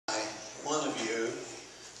one of you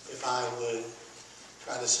if I would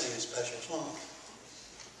try to sing a special song.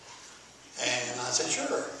 And I said,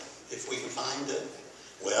 sure, if we can find it.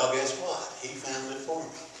 Well, guess what? He found it for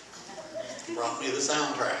me. Brought me the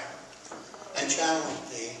soundtrack and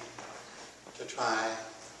challenged me to try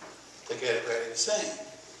to get it ready to sing.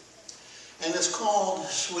 And it's called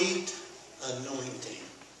Sweet Anointing.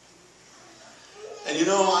 And you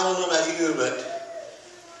know, I don't know about you, but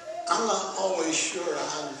I'm not always sure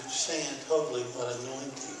I understand totally what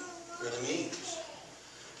anointing really means.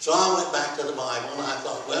 So I went back to the Bible and I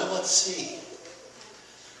thought, well, let's see.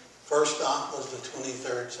 First stop was the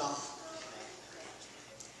 23rd Psalm.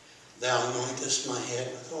 Thou anointest my head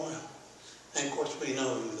with oil. And of course we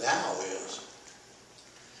know who thou is.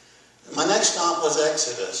 And my next stop was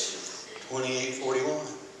Exodus 28:41.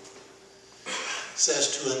 It says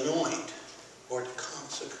to anoint, or to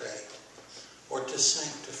consecrate, or to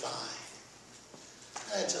sanctify.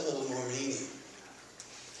 That's a little more meaning.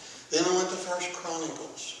 Then I went to 1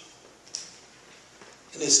 Chronicles.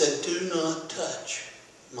 And it said, do not touch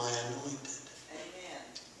my anointed. Amen.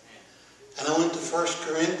 And I went to 2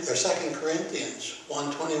 Corinthians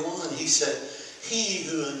 1:21. He said, he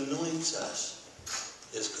who anoints us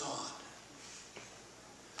is God.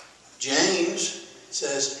 James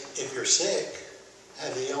says, if you're sick,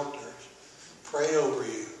 have the elders pray over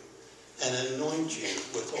you and anoint you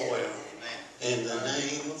with oil in the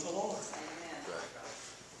name of the Lord.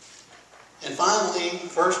 And finally,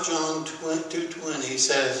 1 John 2:20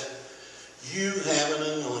 says, you have an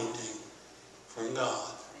anointing from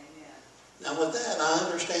God. Now with that, I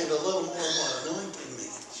understand a little more what anointing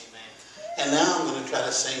means. And now I'm going to try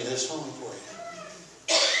to sing this song for you.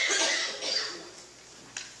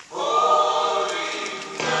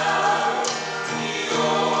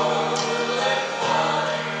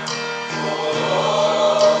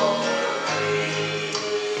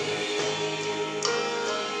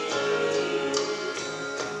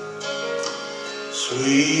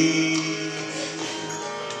 Sweet,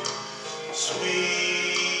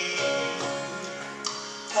 sweet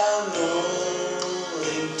anointing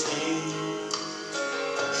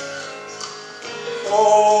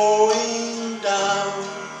flowing down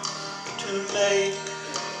to make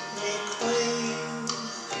me clean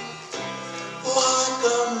like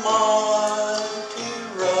a mighty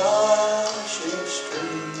rushing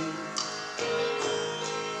stream.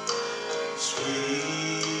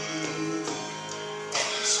 Sweet,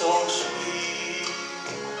 so sweet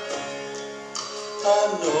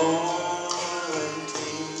anointing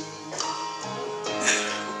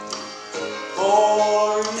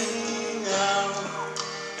pouring out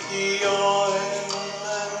the oil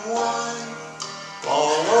and wine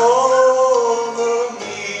all over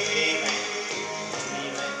me.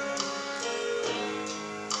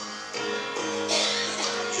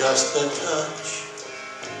 Just the touch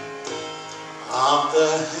of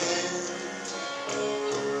the hand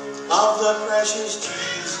of the precious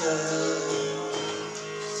Jesus,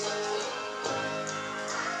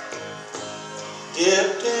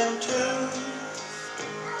 dipped into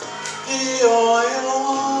the oil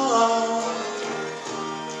of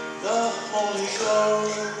the Holy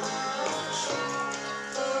Ghost.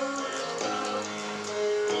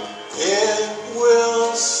 It will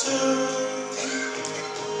soothe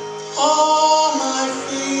all my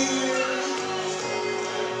fears,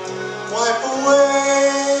 wipe away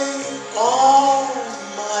all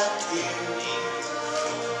my tears.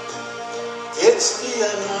 It's the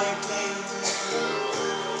anointing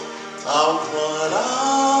of what I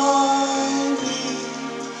need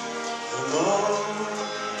the most.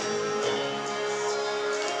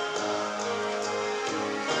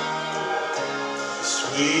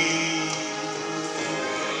 Sweet,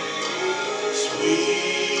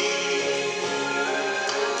 sweet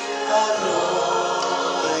anointing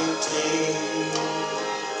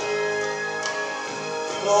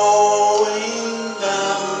flowing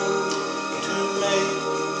down to make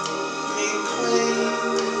me clean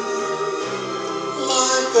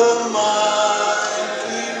like a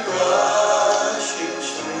mighty rushing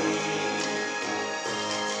stream.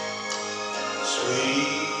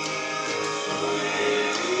 Sweet,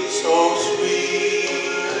 so sweet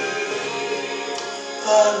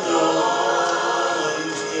anointing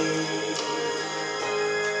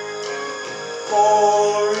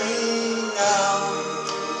pouring out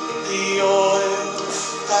the oil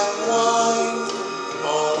and wine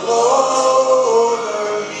all over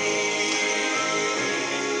me.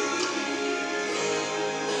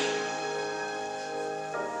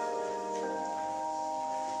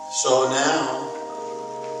 So now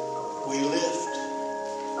we lift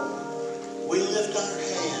our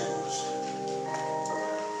hands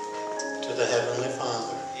to to the Heavenly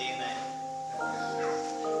Father. Amen.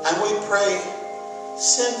 And we pray,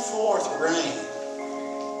 send forth rain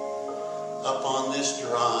upon this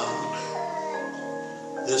dry,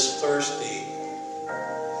 this thirsty,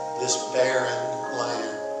 this barren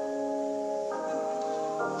land.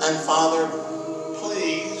 And Father,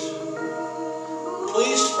 please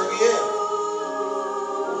forgive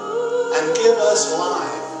and give us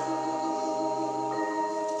life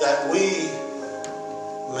that we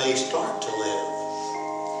may start to live,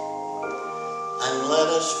 and let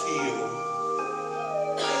us feel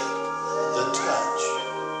the touch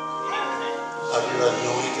of your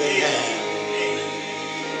anointed hand.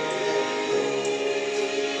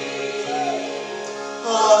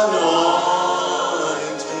 Anointing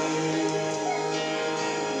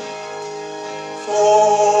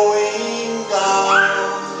flowing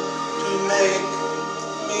down to make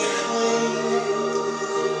me clean,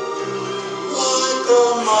 like a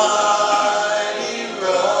mighty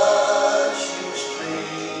rushing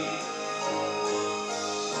stream.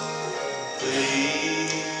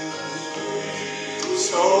 Please,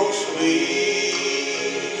 so sweet,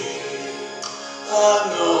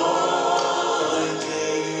 anointing,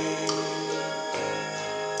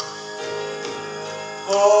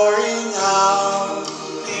 pouring out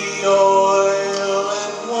the oil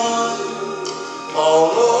and wine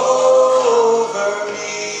all over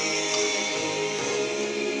me,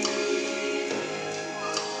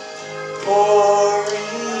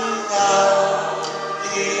 pouring out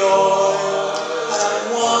the oil and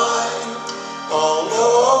wine all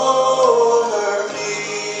over me,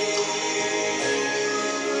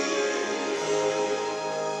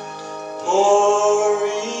 pouring